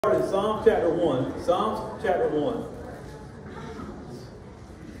In Psalm chapter 1. Psalms chapter 1.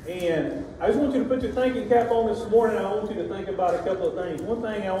 And I just want you to put your thinking cap on this morning. I want you to think about a couple of things. One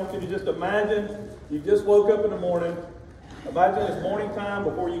thing I want you to just imagine, you just woke up in the morning. Imagine it's morning time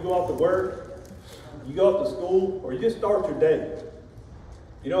before you go off to work, you go off to school, or you just start your day.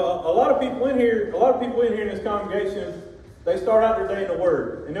 You know, a lot of people in here in this congregation, they start out their day in the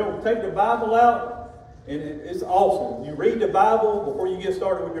Word. And they'll take the Bible out. And it's awesome. You read the Bible before you get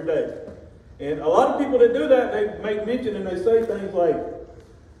started with your day. And a lot of people that do that, they make mention and they say things like,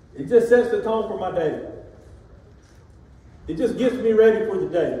 it just sets the tone for my day. It just gets me ready for the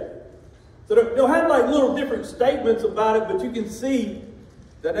day. So they'll have like little different statements about it, but you can see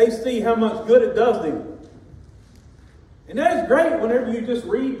that they see how much good it does them. And that is great whenever you just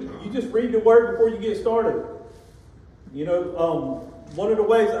read the Word before you get started. You know, one of the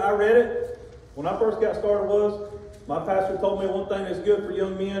ways I read it, when I first got started was, my pastor told me one thing that's good for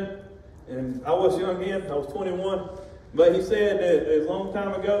young men, and I was young then, I was 21, but he said that it was a long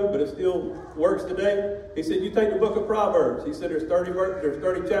time ago, but it still works today. He said, you take the book of Proverbs. He said there's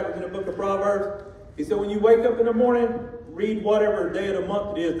 30 chapters in the book of Proverbs. He said when you wake up in the morning, read whatever day of the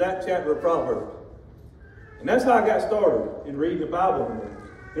month it is, that chapter of Proverbs. And that's how I got started in reading the Bible.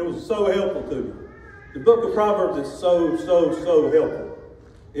 It was so helpful to me. The book of Proverbs is so helpful.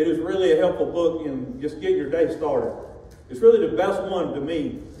 It is really a helpful book in just getting your day started. It's really the best one to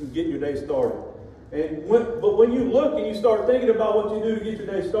me in getting your day started. But when you look and you start thinking about what you do to get your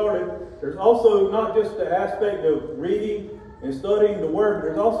day started, there's also not just the aspect of reading and studying the Word, but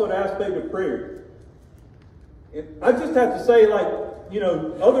there's also the aspect of prayer. And I just have to say, like, you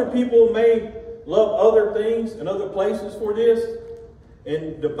know, other people may love other things and other places for this,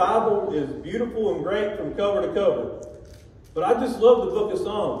 and the Bible is beautiful and great from cover to cover. But I just love the book of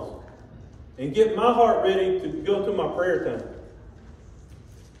Psalms and get my heart ready to go into my prayer time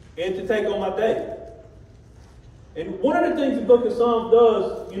and to take on my day. And one of the things the book of Psalms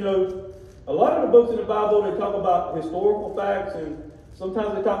does, you know, a lot of the books in the Bible, they talk about historical facts, and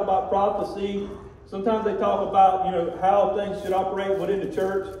sometimes they talk about prophecy. Sometimes they talk about, you know, how things should operate within the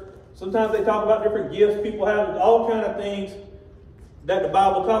church. Sometimes they talk about different gifts people have, all kind of things that the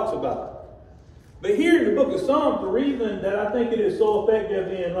Bible talks about. But here in the book of Psalms, the reason that I think it is so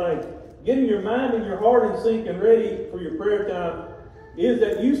effective in like getting your mind and your heart in sync and ready for your prayer time is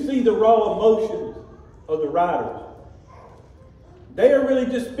that you see the raw emotions of the writers. They are really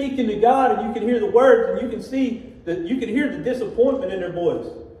just speaking to God, and you can hear the words, and you can see that you can hear the disappointment in their voice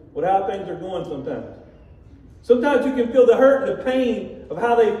with how things are going sometimes. Sometimes you can feel the hurt and the pain of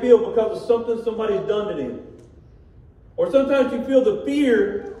how they feel because of something somebody's done to them. Or sometimes you feel the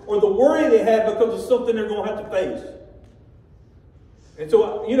fear or the worry they have because of something they're going to have to face. And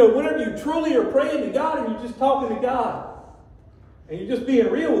so, you know, whenever you truly are praying to God and you're just talking to God and you're just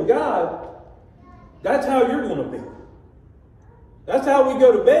being real with God, that's how you're going to be. That's how we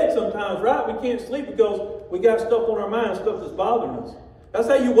go to bed sometimes, right? We can't sleep because we got stuff on our mind, stuff that's bothering us. That's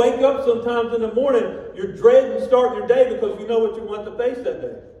how you wake up sometimes in the morning. You're dreading starting your day because you know what you want to face that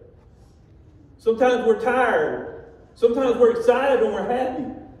day. Sometimes we're tired. Sometimes we're excited and we're happy.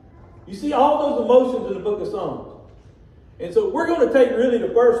 You see all those emotions in the book of Psalms. And so we're going to take really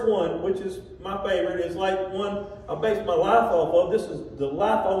the first one, which is my favorite. It's like one I base my life off of. This is the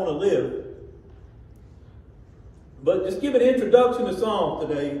life I want to live. But just give an introduction to Psalms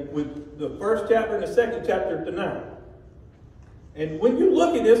today with the first chapter and the second chapter tonight. And when you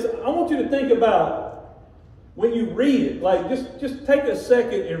look at this, I want you to think about when you read it. Like just take a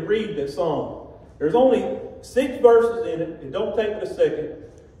second and read this psalm. There's only 6 verses in it. It don't take but a second.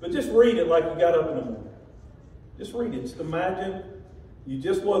 But just read it like you got up in the morning. Just read it. Just imagine you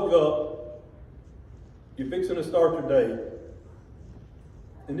just woke up. You're fixing to start your day.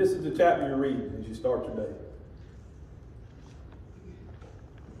 And this is the chapter you're reading as you start your day.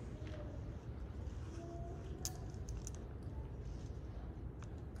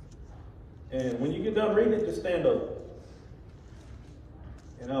 And when you get done reading it, just stand up.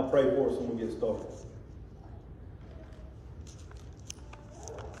 And I'll pray for us when we get started.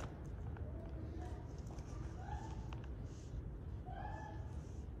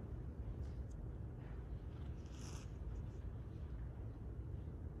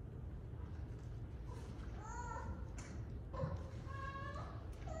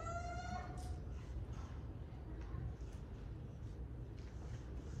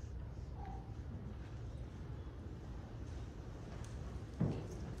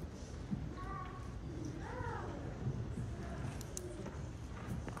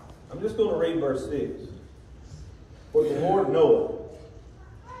 I'm just going to read verse 6. For the Lord knoweth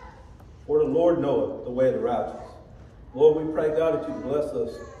the way of the righteous, Lord, we pray, God, that you bless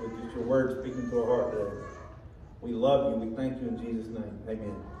us with just your word speaking to our heart today. We love you. We thank you in Jesus' name.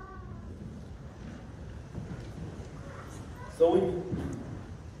 Amen. So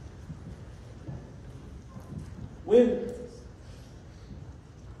when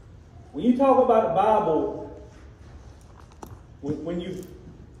you talk about the Bible, when you've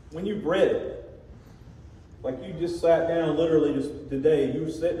read it, like you just sat down literally just today, you were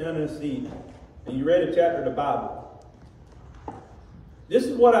sitting down in a seat and you read a chapter of the Bible. This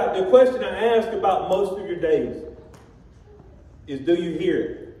is the question I ask about most of your days is, do you hear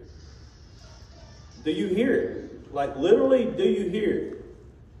it? Do you hear it? Like literally, do you hear it?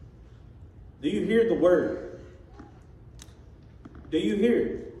 Do you hear the word? Do you hear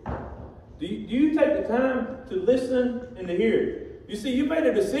it? Do you take the time to listen and to hear it? You see, you made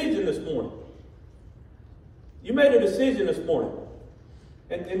a decision this morning. You made a decision this morning.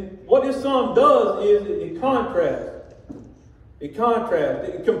 And what this psalm does is it contrasts. It contrasts.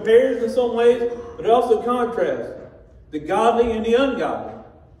 It compares in some ways, but it also contrasts the godly and the ungodly.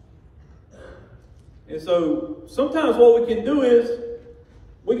 And so sometimes what we can do is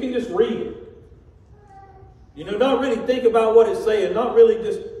we can just read it. You know, not really think about what it's saying, not really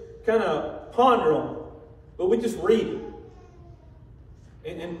just kind of ponder on it, but we just read it.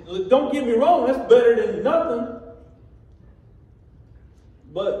 And don't get me wrong, that's better than nothing.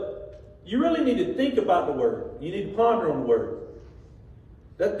 But you really need to think about the word. You need to ponder on the word.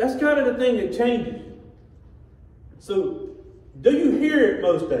 That's kind of the thing that changes you. So, do you hear it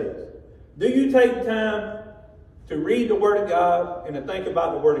most days? Do you take time to read the Word of God and to think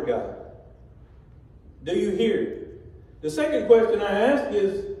about the Word of God? Do you hear it? The second question I ask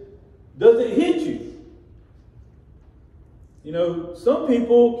is, does it hit you? You know, some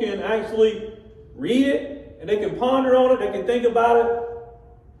people can actually read it and they can ponder on it, they can think about it,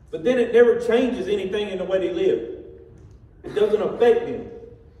 but then it never changes anything in the way they live. It doesn't affect them.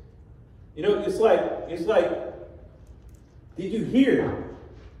 You know, it's like, did you hear it?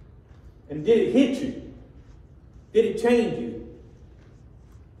 And did it hit you? Did it change you?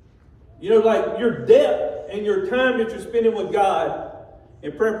 You know, like your depth and your time that you're spending with God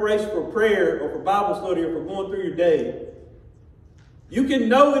in preparation for prayer or for Bible study or for going through your day, you can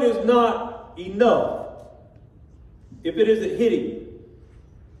know it is not enough if it isn't hitting you.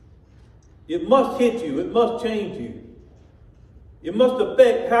 It must hit you. It must change you. It must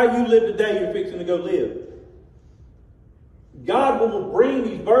affect how you live the day you're fixing to go live. God will bring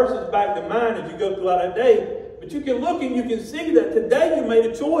these verses back to mind as you go throughout that day. But you can look and you can see that today you made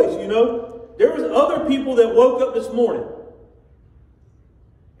a choice, you know. There was other people that woke up this morning.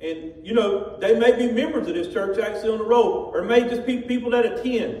 And, you know, they may be members of this church actually on the road. Or may just be people that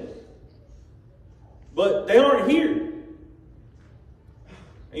attend. But they aren't here.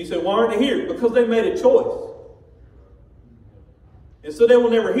 And you say, why aren't they here? Because they made a choice. And so they will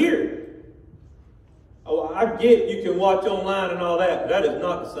never hear it. Oh, I get you can watch online and all that, but that is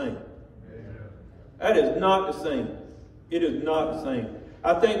not the same. That is not the same. It is not the same.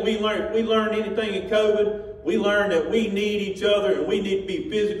 I think we learned anything in COVID, we learned that we need each other and we need to be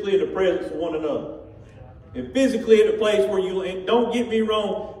physically in the presence of one another. And physically at the place where you, and don't get me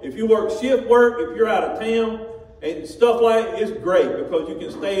wrong, if you work shift work, if you're out of town, and stuff like that, it's great because you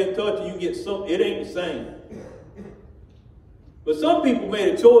can stay in touch and you can get some, it ain't the same. But some people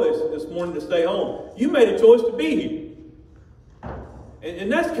made a choice this morning to stay home. You made a choice to be here.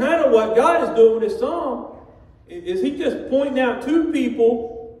 And that's kind of what God is doing with this psalm. Is he just pointing out two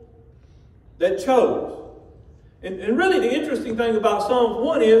people that chose. And really the interesting thing about Psalms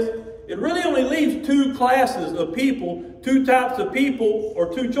 1 is it really only leaves two classes of people, two types of people,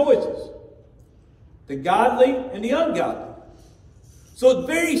 or two choices. The godly and the ungodly. So it's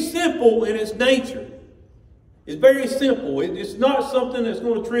very simple in its nature. It's very simple. It's not something that's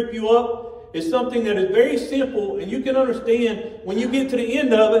going to trip you up. It's something that is very simple, and you can understand when you get to the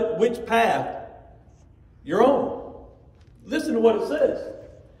end of it which path you're on. Listen to what it says.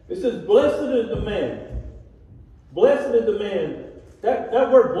 It says, blessed is the man. Blessed is the man.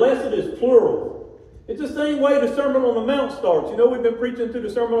 That word blessed is plural. It's the same way the Sermon on the Mount starts. You know, we've been preaching through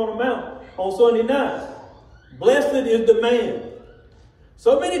the Sermon on the Mount on Sunday nights. Blessed is the man.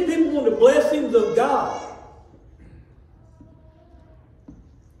 So many people want the blessings of God.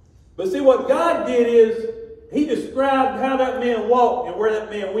 But see, what God did is he described how that man walked and where that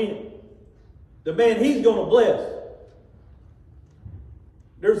man went. The man he's going to bless.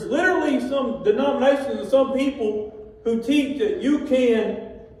 There's literally some denominations and some people who teach that you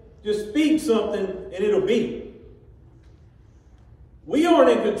can just speak something and it'll be. We aren't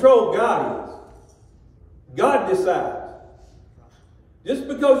in control, God is. God decides. Just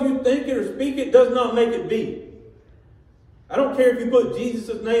because you think it or speak it does not make it be. I don't care if you put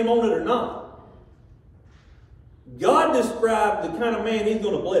Jesus' name on it or not. God described the kind of man he's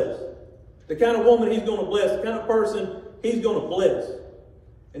going to bless. The kind of woman he's going to bless. The kind of person he's going to bless.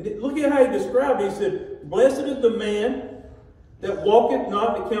 And look at how he described it. He said, blessed is the man that walketh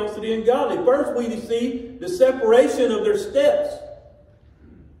not in the counsel of the ungodly. First, we see the separation of their steps.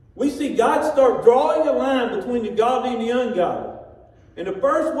 We see God start drawing a line between the godly and the ungodly. And the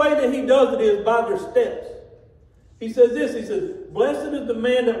first way that he does it is by their steps. He says this, he says, blessed is the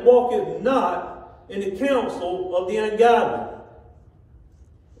man that walketh not in the counsel of the ungodly.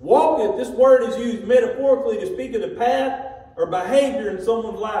 Walketh, this word is used metaphorically to speak of the path or behavior in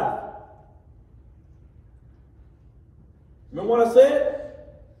someone's life. Remember what I said?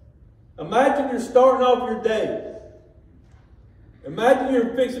 Imagine you're starting off your day. Imagine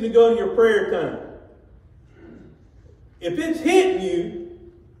you're fixing to go to your prayer time. If it's hitting you,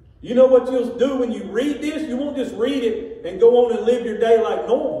 you know what you'll do when you read this? You won't just read it and go on and live your day like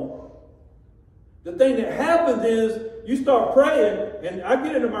normal. The thing that happens is you start praying, and I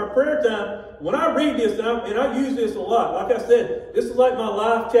get into my prayer time. When I read this, and I use this a lot, like I said, this is like my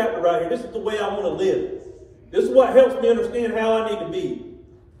life chapter right here. This is the way I want to live. This is what helps me understand how I need to be.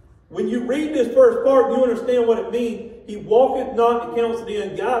 When you read this first part, you understand what it means. He walketh not in the counsel of the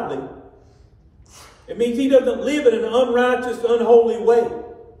ungodly. It means he doesn't live in an unrighteous, unholy way.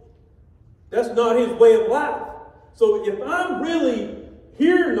 That's not his way of life. So if I'm really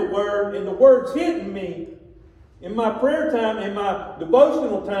hearing the word and the word's hitting me in my prayer time, in my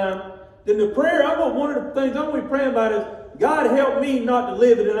devotional time, then the prayer, one of the things I'm going to be praying about is, God help me not to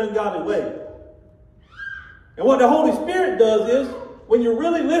live in an ungodly way. And what the Holy Spirit does is, when you're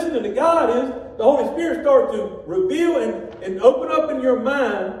really listening to God, is the Holy Spirit starts to reveal and open up in your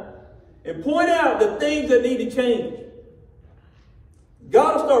mind and point out the things that need to change.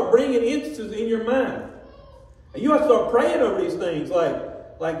 God will start bringing instances in your mind. And you have to start praying over these things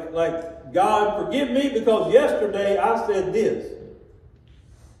like God, forgive me because yesterday I said this.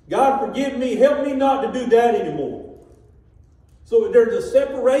 God, forgive me. Help me not to do that anymore. So there's a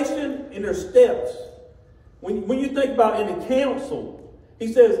separation in their steps. When you think about in the counsel,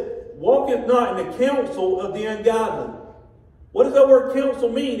 he says, walketh not in the counsel of the ungodly. What does that word counsel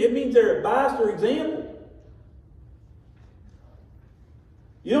mean? It means their advice or example.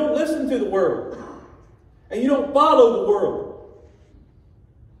 You don't listen to the world. And you don't follow the world.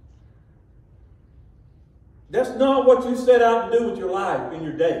 That's not what you set out to do with your life in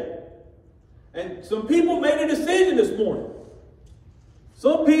your day. And some people made a decision this morning.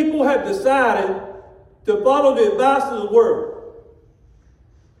 Some people have decided to follow the advice of the world.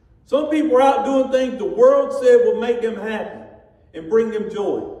 Some people are out doing things the world said will make them happy and bring them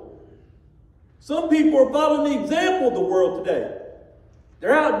joy. Some people are following the example of the world today.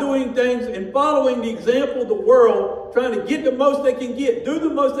 They're out doing things and following the example of the world, trying to get the most they can get, do the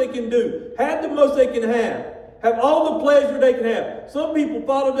most they can do, have the most they can have all the pleasure they can have. Some people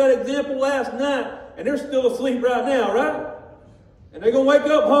followed that example last night, and they're still asleep right now, right? And they're going to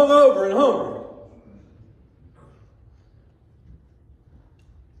wake up hungover and hungry.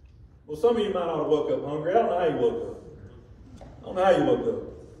 Well, some of you might not have woke up hungry. I don't know how you woke up. I don't know how you woke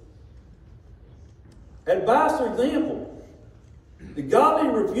up. Advice or example. The godly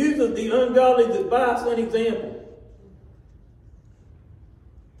refuses the ungodly's advice and example.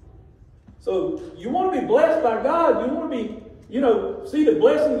 So you want to be blessed by God. You want to be, see the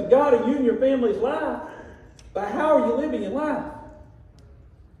blessings of God in you and your family's life. But how are you living your life?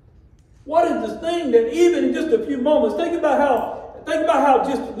 What is this thing that even in just a few moments, think about how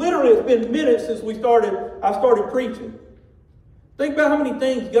just literally it's been minutes since I started preaching. Think about how many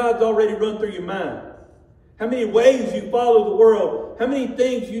things God's already run through your mind. How many ways you follow the world. How many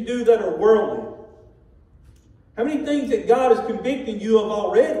things you do that are worldly. How many things that God is convicting you of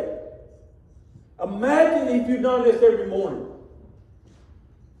already. Imagine if you've done this every morning.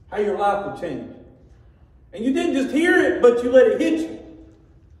 How your life would change. And you didn't just hear it, but you let it hit you.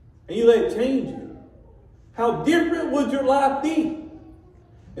 And you let it change you. How different would your life be?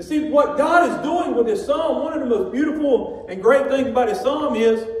 And see, what God is doing with this psalm, one of the most beautiful and great things about this psalm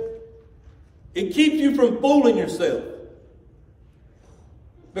is it keeps you from fooling yourself.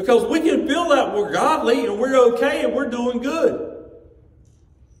 Because we can feel that we're godly and we're okay and we're doing good.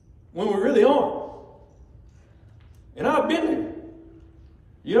 When we really aren't. And I've been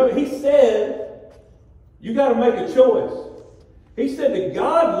there. He said, you got to make a choice. He said the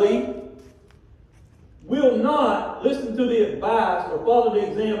godly will not listen to the advice or follow the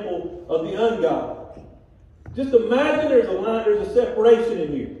example of the ungodly. Just imagine there's a separation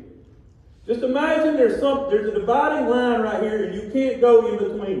in you. Just imagine there's a dividing line right here and you can't go in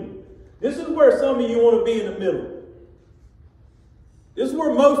between. This is where some of you want to be in the middle. This is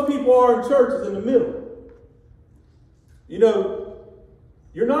where most people are in churches, in the middle. You know,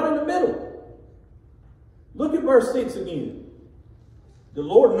 you're not in the middle. Look at verse 6 again. The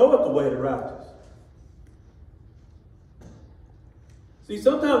Lord knoweth the way of the righteous. See,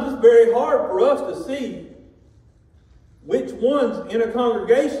 sometimes it's very hard for us to see which ones in a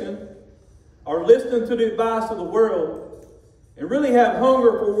congregation are listening to the advice of the world and really have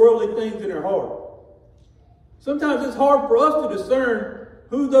hunger for worldly things in their heart. Sometimes it's hard for us to discern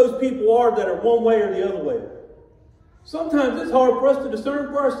who those people are that are one way or the other way. Sometimes it's hard for us to discern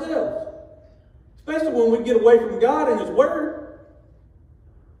for ourselves, especially when we get away from God and His Word.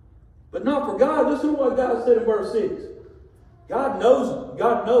 But not for God. Listen to what God said in verse 6. God knows.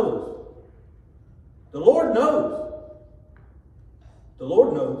 God knows. The Lord knows. The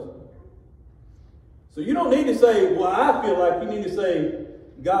Lord knows. So you don't need to say, well, I feel like you need to say,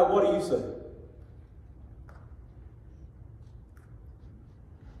 God, what do you say?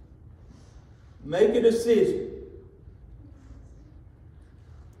 Make a decision.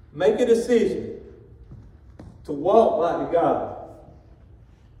 Make a decision to walk like God.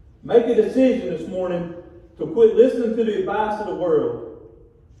 Make a decision this morning to quit listening to the advice of the world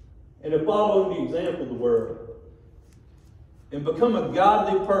and to follow the example of the world and become a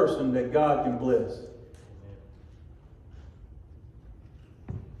godly person that God can bless.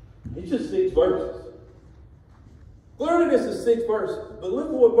 It's just 6 verses. Clearly this is 6 verses. But look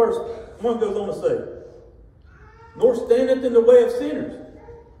at what verse 1 goes on to say. Nor standeth in the way of sinners.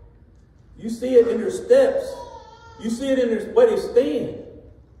 You see it in their steps. You see it in their way they stand.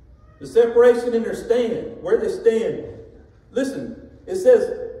 The separation in their stand. Where they stand. Listen, it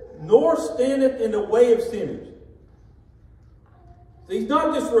says, nor standeth in the way of sinners. So he's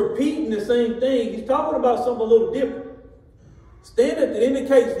not just repeating the same thing. He's talking about something a little different. Standeth, it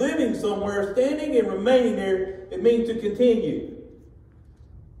indicates living somewhere. Standing and remaining there, it means to continue.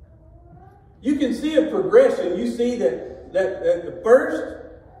 You can see a progression. You see that the first,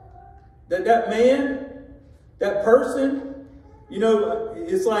 that man, that person, you know,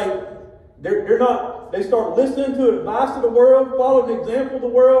 it's like they're not, they start listening to advice of the world, follow the example of the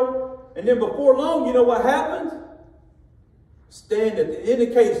world, and then before long, you know what happens? Standeth, it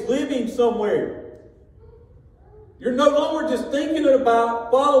indicates living somewhere. You're no longer just thinking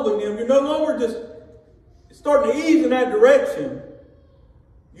about following them. You're no longer just starting to ease in that direction.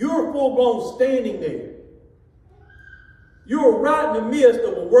 You're full-blown standing there. You're right in the midst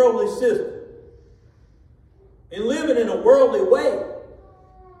of a worldly system and living in a worldly way.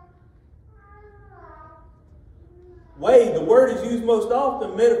 Way, the word is used most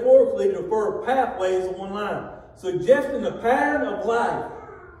often metaphorically to refer pathways in one line, suggesting a pattern of life.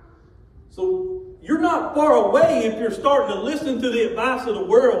 So you're not far away if you're starting to listen to the advice of the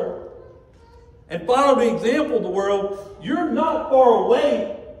world and follow the example of the world. You're not far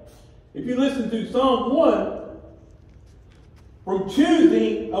away if you listen to Psalm 1 from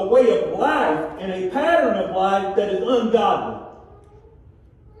choosing a way of life and a pattern of life that is ungodly.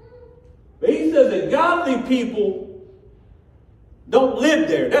 But he says that godly people don't live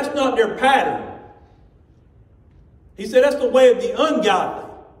there. That's not their pattern. He said that's the way of the ungodly.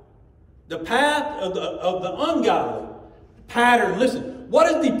 The path of the ungodly. Pattern. Listen,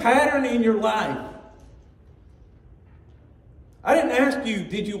 what is the pattern in your life? I didn't ask you,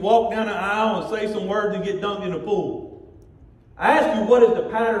 did you walk down the aisle and say some words and get dunked in a pool? I asked you, what is the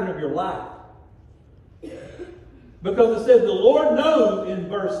pattern of your life? Because it says the Lord knows in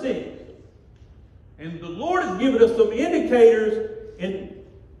verse 6. And the Lord has given us some indicators in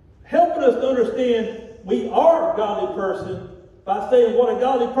helping us to understand we are a godly person by saying what a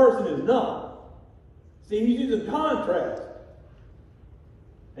godly person is not. See, he's using contrast.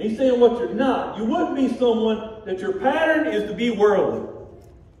 And he's saying what you're not. You wouldn't be someone that your pattern is to be worldly.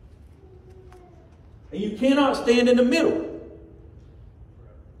 And you cannot stand in the middle.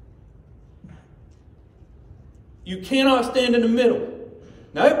 You cannot stand in the middle.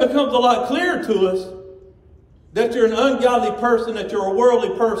 Now it becomes a lot clearer to us that you're an ungodly person, that you're a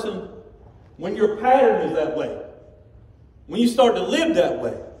worldly person, when your pattern is that way. When you start to live that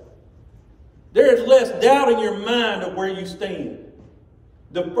way. There is less doubt in your mind of where you stand.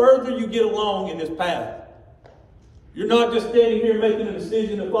 The further you get along in this path. You're not just standing here making a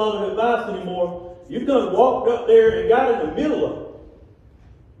decision to follow the advice anymore. You've done walked up there and got in the middle of it.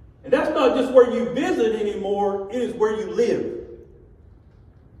 And that's not just where you visit anymore, it is where you live.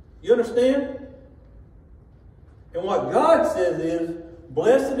 You understand? And what God says is,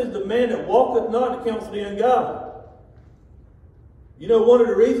 blessed is the man that walketh not in the counsel of the ungodly. You know one of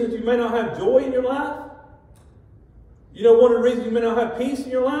the reasons you may not have joy in your life? You know one of the reasons you may not have peace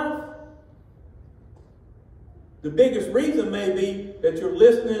in your life? The biggest reason may be that you're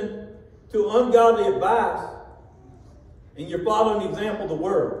listening to ungodly advice and you're following the example of the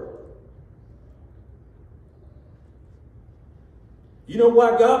world. You know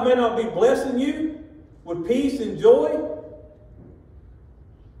why God may not be blessing you with peace and joy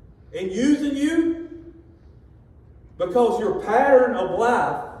and using you? Because your pattern of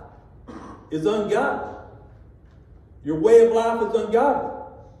life is ungodly. Your way of life is ungodly.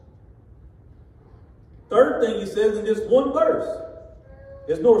 Third thing he says in just one verse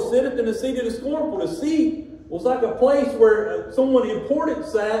is, nor sitteth in the seat of the scornful. The seat was like a place where someone important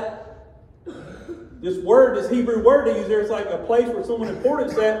sat. This word, this Hebrew word they use there, it's like a place where someone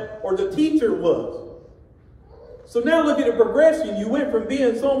important sat, or the teacher was. So now look at the progression. You went from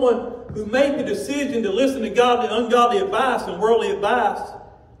being someone who made the decision to listen to godly, ungodly advice and worldly advice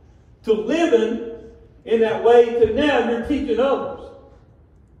to living in that way to now you're teaching others.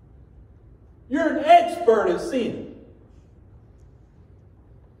 You're an expert at sin.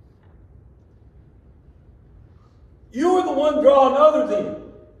 You are the one drawing others in.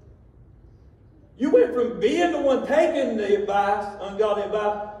 You went from being the one taking the advice, ungodly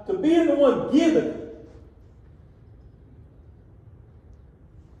advice, to being the one giving it.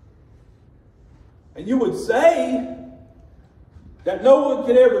 And you would say that no one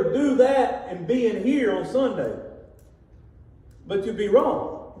could ever do that and be in here on Sunday. But you'd be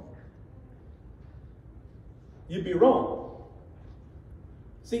wrong. You'd be wrong.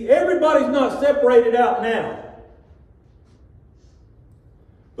 See, everybody's not separated out now.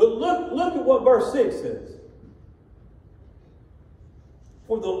 But look at what verse 6 says.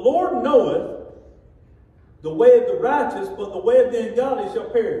 For the Lord knoweth the way of the righteous, but the way of the ungodly shall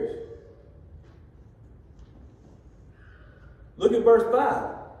perish. Look at verse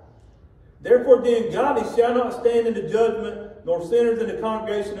 5. Therefore the ungodly shall not stand in the judgment, nor sinners in the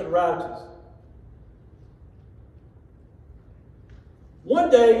congregation of the righteous.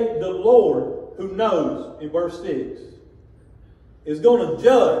 One day the Lord, who knows, in verse 6, is going to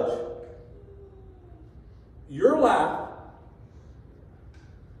judge your life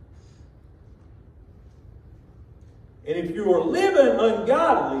and if you are living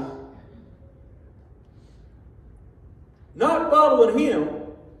ungodly, not following Him,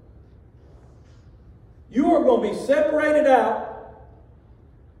 you are going to be separated out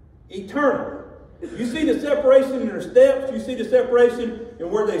eternally. You see the separation in their steps. You see the separation in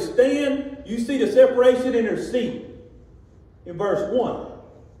where they stand. You see the separation in their seat in verse 1.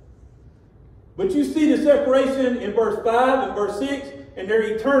 But you see the separation in verse 5 and verse 6 in their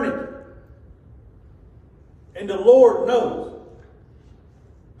eternity. And the Lord knows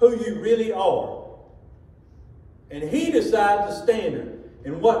who you really are. And He decides the standard.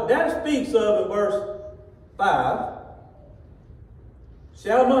 And what that speaks of in verse 5,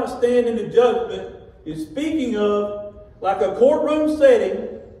 shall not stand in the judgment, is speaking of like a courtroom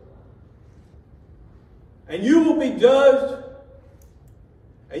setting, and you will be judged,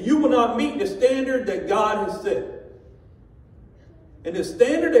 and you will not meet the standard that God has set. And the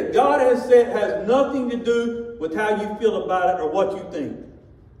standard that God has set has nothing to do with how you feel about it or what you think.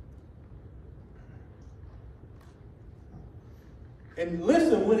 And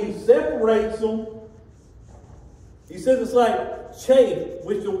listen, when He separates them, He says it's like chaff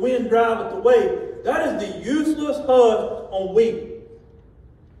which the wind driveth away. That is the useless husk on wheat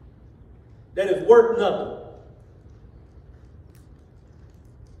that is worth nothing.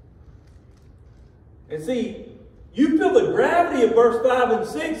 And see, you feel the gravity of verse 5 and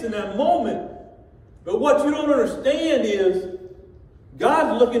 6 in that moment. But what you don't understand is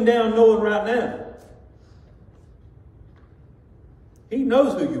God's looking down knowing right now. He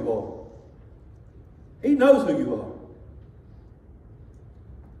knows who you are. He knows who you are.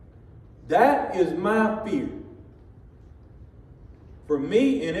 That is my fear. For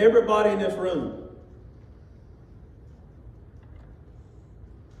me and everybody in this room.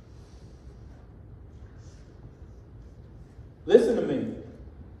 Listen to me.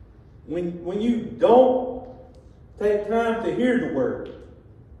 When you don't take time to hear the word,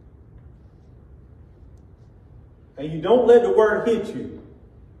 and you don't let the word hit you,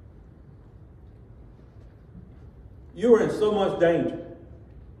 you are in so much danger.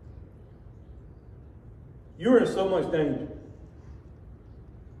 You're in so much danger.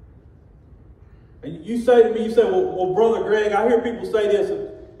 And you say to me, well, Brother Greg, I hear people say this.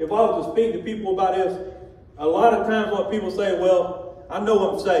 If I was to speak to people about this, a lot of times what people say, well, I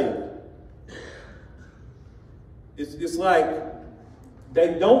know I'm saved. It's like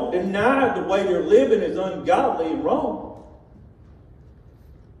they don't deny the way they're living is ungodly and wrong.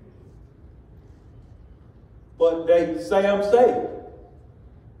 But they say I'm saved.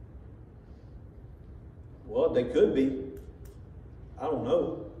 Well, they could be. I don't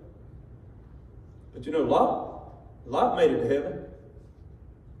know. But you know, Lot made it to heaven.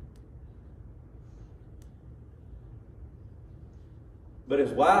 But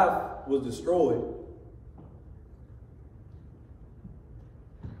his wife was destroyed.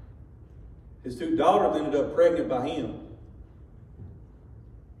 His 2 daughters ended up pregnant by him.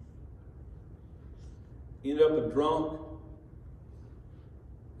 He ended up a drunk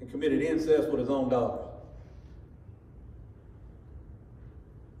and committed incest with his own daughters.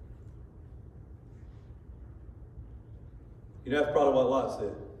 You know, that's probably what Lot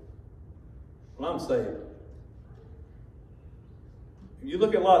said. Well, I'm saved. If you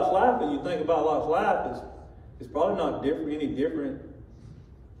look at Lot's life and you think about Lot's life, it's probably not any different.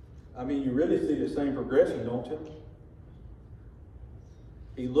 I mean, you really see the same progression, don't you?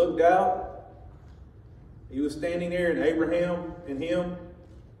 He looked out. He was standing there, and Abraham and him,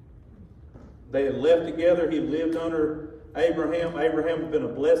 they had left together. He lived under Abraham. Abraham had been a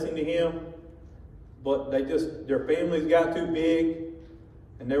blessing to him. But their families got too big,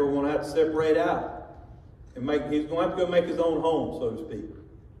 and they were going to have to separate out. And he's going to have to go make his own home, so to speak.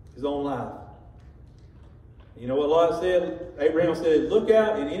 His own life. You know what Lot said? Abraham said, look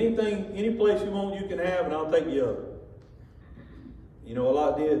out, and any place you want you can have, and I'll take the other. You know what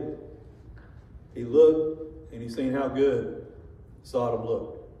Lot did? He looked, and he seen how good Sodom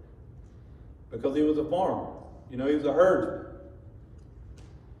looked. Because he was a farmer. You know, he was a herdsman.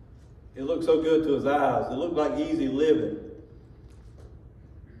 It looked so good to his eyes. It looked like easy living.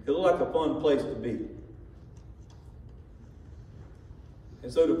 It looked like a fun place to be.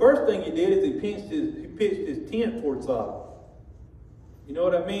 And so the first thing he did is he pitched his tent toward Sodom. You know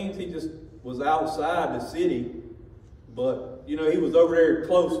what that means? He just was outside the city, but you know, he was over there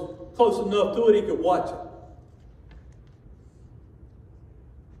close enough to it he could watch it.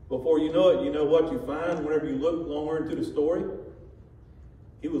 Before you know it, you know what you find whenever you look longer into the story?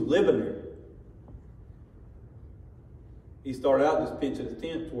 He was living there. He started out just pitching his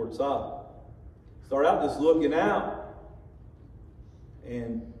tent toward Sodom. Started out just looking out.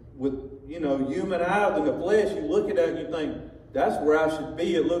 And with, you know, human eyes in the flesh, you look at that and you think, that's where I should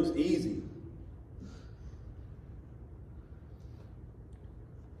be. It looks easy.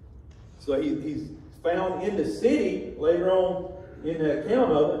 So he's found in the city later on in the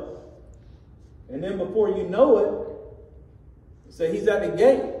account of it. And then before you know it, so he's at the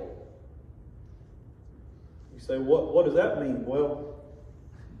gate. You say, what does that mean? Well,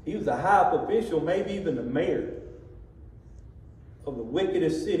 he was a high official, maybe even the mayor of the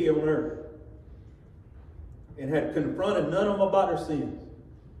wickedest city on earth, and had confronted none of them about their sins.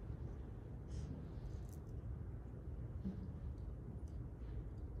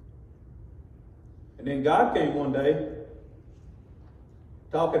 And then God came one day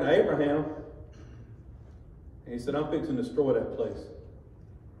talking to Abraham, and he said, I'm fixing to destroy that place.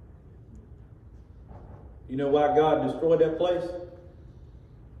 You know why God destroyed that place?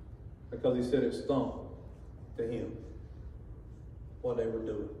 Because he said it stunk to him what they were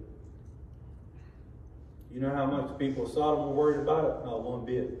doing. You know how much people of Sodom were worried about it? Not one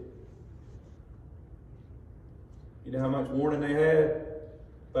bit. You know how much warning they had?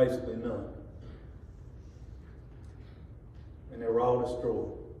 Basically none. And they were all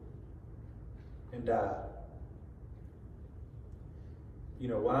destroyed and died. You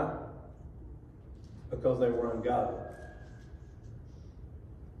know why? Because they were ungodly.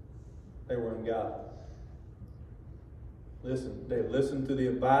 They were ungodly. Listen, they listened to the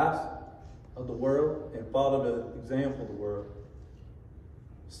advice of the world and followed the example of the world.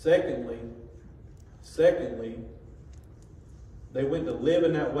 Secondly, they went to live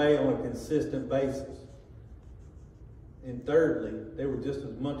in that way on a consistent basis. And thirdly, they were just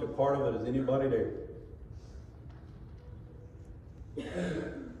as much a part of it as anybody there.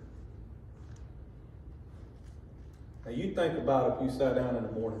 Now you think about if you sat down in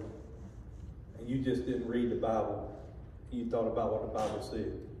the morning and you just didn't read the Bible, and you thought about what the Bible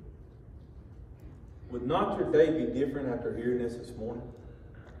said. Would not your day be different after hearing this morning?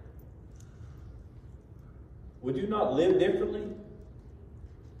 Would you not live differently?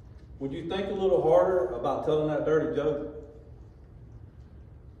 Would you think a little harder about telling that dirty joke?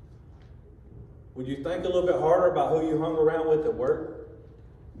 Would you think a little bit harder about who you hung around with at work?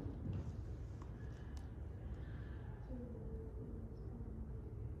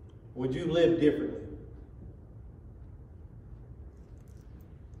 Would you live differently?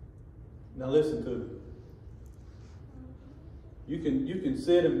 Now listen to me. You can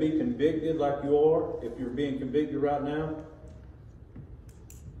sit and be convicted like you are, if you're being convicted right now.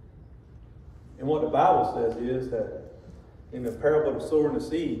 And what the Bible says is that in the parable of the sower and the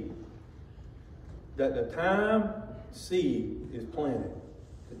seed, that the time seed is planted,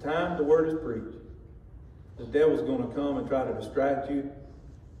 the time the word is preached, the devil's going to come and try to distract you.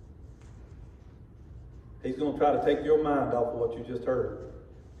 He's going to try to take your mind off of what you just heard,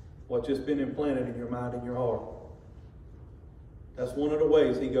 what's just been implanted in your mind and your heart. That's one of the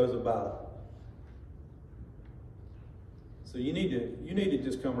ways he goes about it. So you need to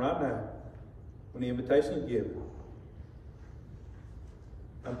just come right now when the invitation is given.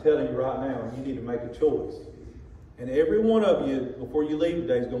 I'm telling you right now, you need to make a choice. And every one of you, before you leave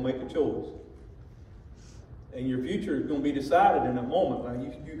today, is going to make a choice. And your future is going to be decided in a moment.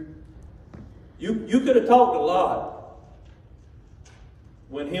 Like you could have talked a lot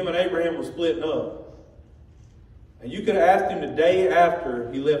when him and Abraham were splitting up. And you could have asked him the day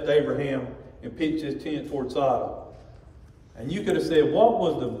after he left Abraham and pitched his tent toward Sodom. And you could have said, what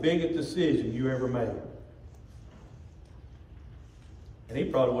was the biggest decision you ever made? And he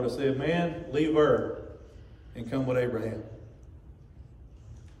probably would have said, man, leave Ur and come with Abraham.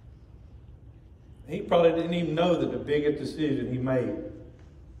 He probably didn't even know that the biggest decision he made,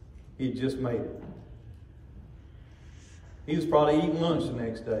 he had just made it. He was probably eating lunch the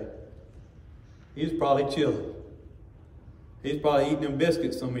next day. He was probably chilling. He's probably eating them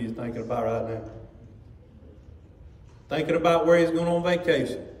biscuits some of you are thinking about right now. Thinking about where he's going on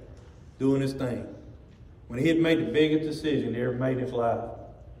vacation, doing his thing. When he had made the biggest decision he ever made in his life,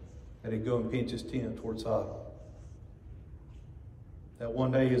 that he'd go and pinch his tent towards Sodom. That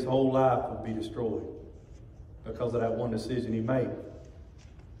one day his whole life would be destroyed because of that one decision he made.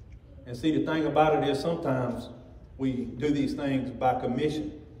 And see, the thing about it is sometimes we do these things by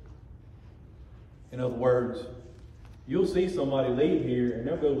commission. In other words, you'll see somebody leave here and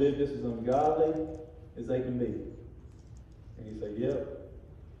they'll go live just as ungodly as they can be. And you say, yep,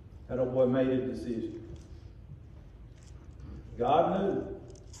 that old boy made a decision. God knew.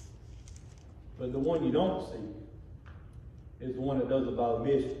 But the one you don't see is the one that does it by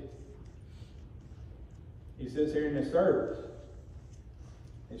omission. He sits here in his service.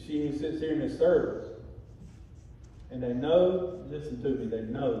 And he sits here in his service. And they know, listen to me, they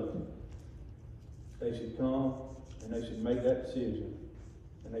know they should come and they should make that decision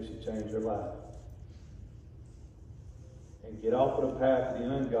and they should change their life. And get off of the path of the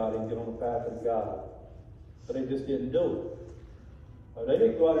ungodly and get on the path of the godly. But they just didn't do it. Or they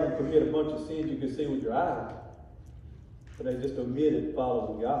didn't go out there and commit a bunch of sins you could see with your eyes. But they just omitted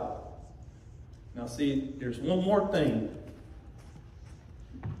following God. Now see, there's one more thing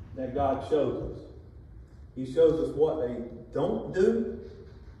that God shows us. He shows us what they don't do.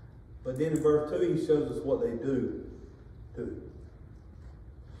 But then in verse 2, he shows us what they do.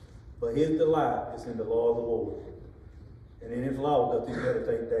 But his delight is in the law of the Lord. And in his law doth he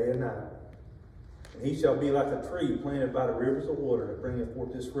meditate day and night. And he shall be like a tree planted by the rivers of water, that bringeth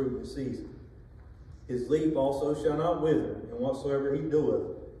forth his fruit in his season. His leaf also shall not wither, and whatsoever he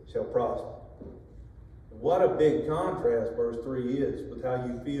doeth shall prosper. What a big contrast verse 3 is with how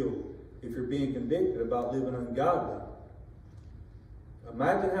you feel if you're being convicted about living ungodly.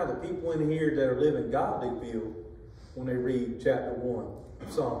 Imagine how the people in here that are living godly feel when they read chapter 1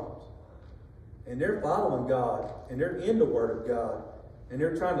 of Psalms. And they're following God, and they're in the Word of God, and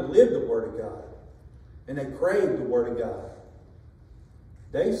they're trying to live the Word of God, and they crave the Word of God.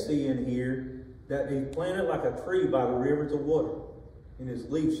 They see in here that he's planted like a tree by the rivers of water, and his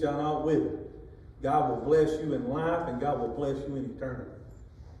leaf shall not wither. God will bless you in life, and God will bless you in eternity.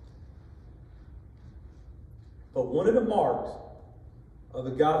 But one of the marks of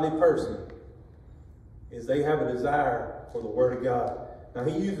the godly person is they have a desire for the Word of God. Now,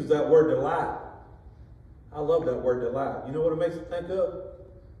 he uses that word delight. I love that word delight. You know what it makes me think of?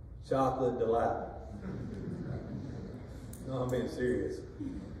 Chocolate delight. No, I'm being serious.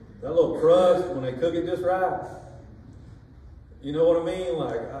 That little crust, when they cook it just right. You know what I mean?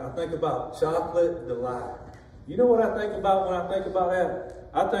 Like, I think about chocolate delight. You know what I think about when I think about that?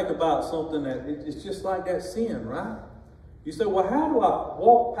 I think about something that, it's just like that sin, right? You say, well, how do I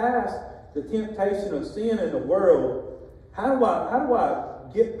walk past the temptation of sin in the world? How do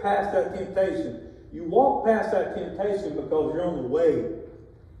I get past that temptation? You walk past that temptation because you're on the way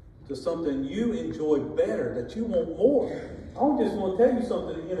to something you enjoy better, that you want more. I just want to tell you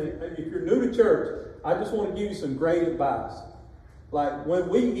something. If you're new to church, I just want to give you some great advice. Like when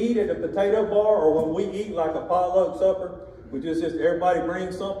we eat at a potato bar, or when we eat like a potluck supper, which is just everybody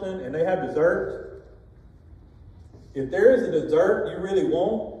brings something and they have desserts. If there is a dessert you really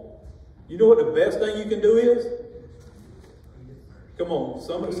want, you know what the best thing you can do is? Come on,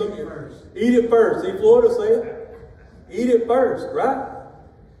 some of you. Eat it first. See, Florida say it. Eat it first, right?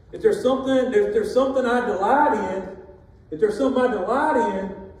 If there's something I delight in,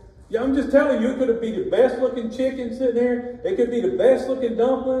 Yeah, I'm just telling you, it could be the best looking chicken sitting there. It could be the best looking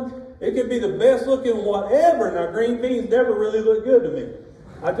dumplings. It could be the best looking whatever. Now, green beans never really look good to me.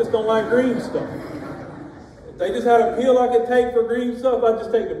 I just don't like green stuff. If they just had a peel I could take for green stuff, I'd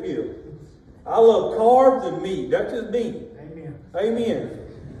just take the peel. I love carbs and meat. That's just me. Amen.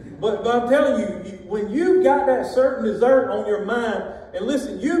 Amen. But I'm telling you, when you've got that certain dessert on your mind, and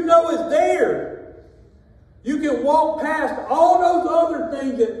listen, you know it's there. You can walk past all those other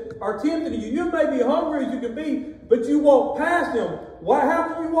things that are tempting you. You may be hungry as you can be, but you walk past them. Why?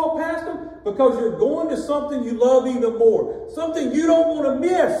 How can you walk past them? Because you're going to something you love even more. Something you don't want to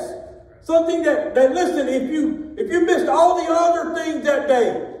miss. Something that listen, if you missed all the other things that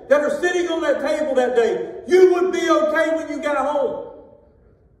day that are sitting on that table that day, you would be okay when you got home.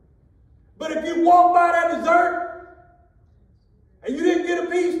 But if you walk by that dessert and you didn't get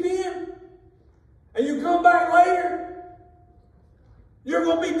a piece then, and you come back later, you're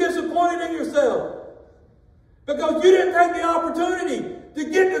going to be disappointed in yourself. Because you didn't take the opportunity to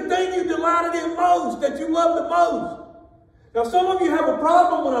get the thing you delighted in most, that you love the most. Now, some of you have a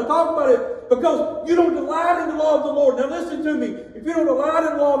problem when I talk about it because you don't delight in the law of the Lord. Now, listen to me. If you don't delight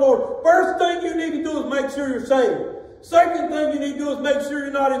in the law of the Lord, first thing you need to do is make sure you're saved. Second thing you need to do is make sure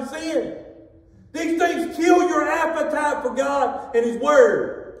you're not in sin. These things kill your appetite for God and His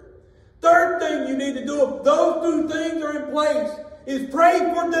Word. Third thing you need to do, if those two things are in place, is pray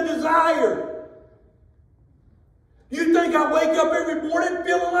for the desire. You think I wake up every morning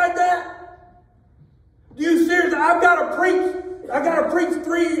feeling like that? Do you seriously? I've got to preach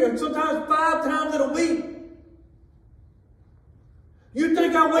 3 and sometimes 5 times in a week. You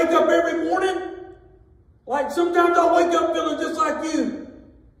think I wake up every morning? Like sometimes I wake up feeling just like you.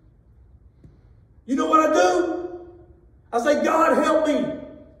 You know what I do? I say, God help me.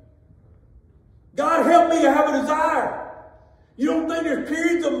 God help me to have a desire. You don't think there's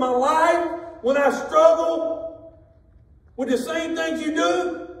periods of my life when I struggle with the same things you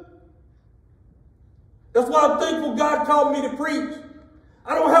do? That's why I'm thankful God called me to preach.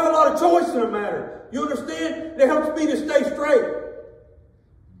 I don't have a lot of choice in the matter. You understand? It helps me to stay straight.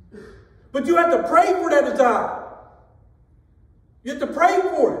 But you have to pray for that desire. You have to pray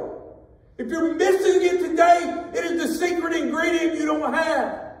for it. If you're missing it today, it is the secret ingredient you don't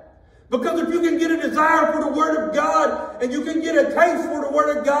have. Because if you can get a desire for the Word of God and you can get a taste for the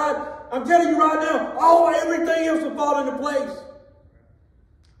Word of God, I'm telling you right now, everything else will fall into place.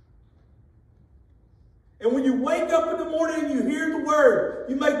 And when you wake up in the morning and you hear the Word,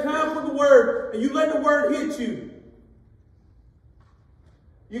 you make time for the Word and you let the Word hit you,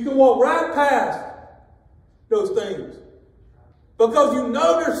 you can walk right past those things. Because you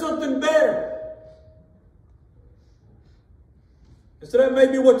know there's something better. And so that may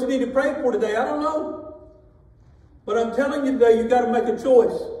be what you need to pray for today. I don't know. But I'm telling you today, you've got to make a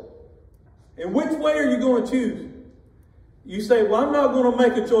choice. And which way are you going to choose? You say, well, I'm not going to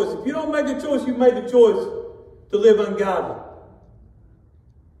make a choice. If you don't make a choice, you made the choice to live ungodly.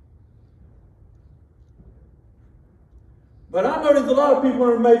 But I know there's a lot of people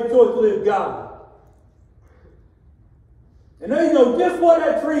who have made the choice to live godly. And they know just what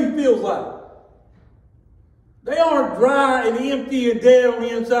that tree feels like. They aren't dry and empty and dead on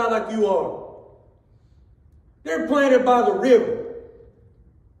the inside like you are. They're planted by the river.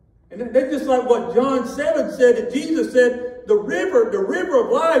 And they're just like what John 7 said, that Jesus said, the river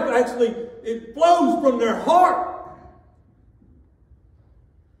of life actually, it flows from their heart.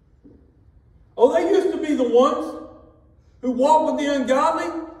 Oh, they used to be the ones who walk with the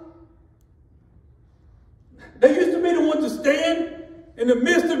ungodly. They used to be the ones to stand in the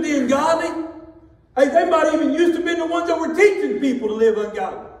midst of the ungodly. Hey, they might even used to be the ones that were teaching people to live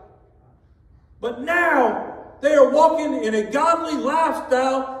ungodly. But now they are walking in a godly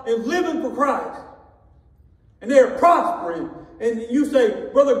lifestyle and living for Christ. And they are prospering. And you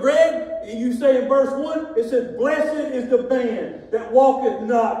say, Brother Greg, you say in verse 1, it says, blessed is the man that walketh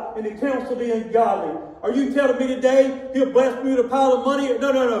not in the counsel of the ungodly. Are you telling me today He'll bless me with a pile of money?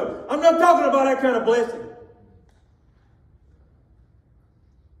 No. I'm not talking about that kind of blessing.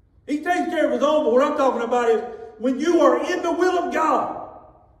 He takes care of His own, but what I'm talking about is when you are in the will of God,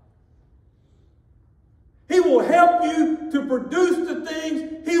 He will help you to produce the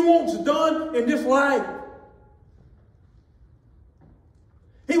things He wants done in this life.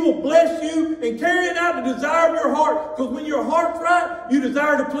 He will bless you in carrying out the desire of your heart, because when your heart's right, you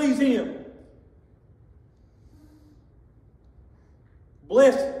desire to please Him.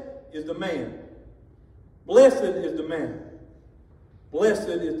 Blessed is the man. Blessed is the man. Blessed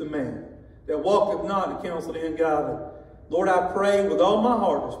is the man that walketh not in the counsel of the ungodly. Lord, I pray with all my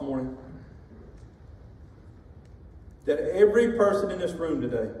heart this morning that every person in this room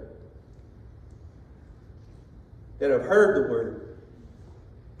today that have heard the word,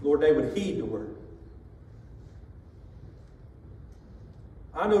 Lord, they would heed the word.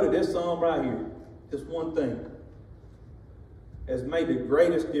 I know that this psalm right here, this one thing, has made the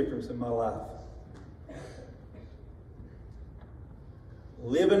greatest difference in my life.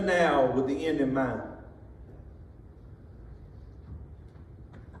 Living now with the end in mind.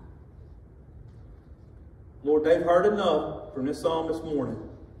 Lord, they've heard enough from this psalm this morning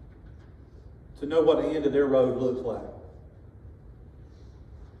to know what the end of their road looks like.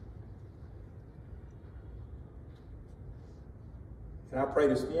 And I pray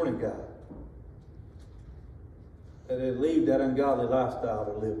this morning, God, that they leave that ungodly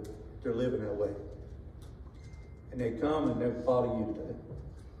lifestyle they're living that way. And they come and they follow you today.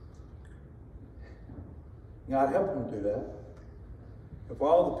 God, help them do that. And for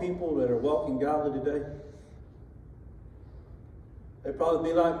all the people that are walking godly today, they'd probably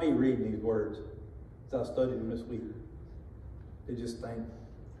be like me reading these words as I studied them this week. They just think,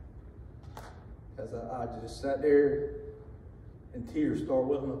 as I just sat there and tears start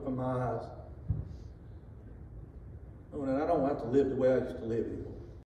welling up in my eyes, knowing that I don't have to live the way I used to live anymore.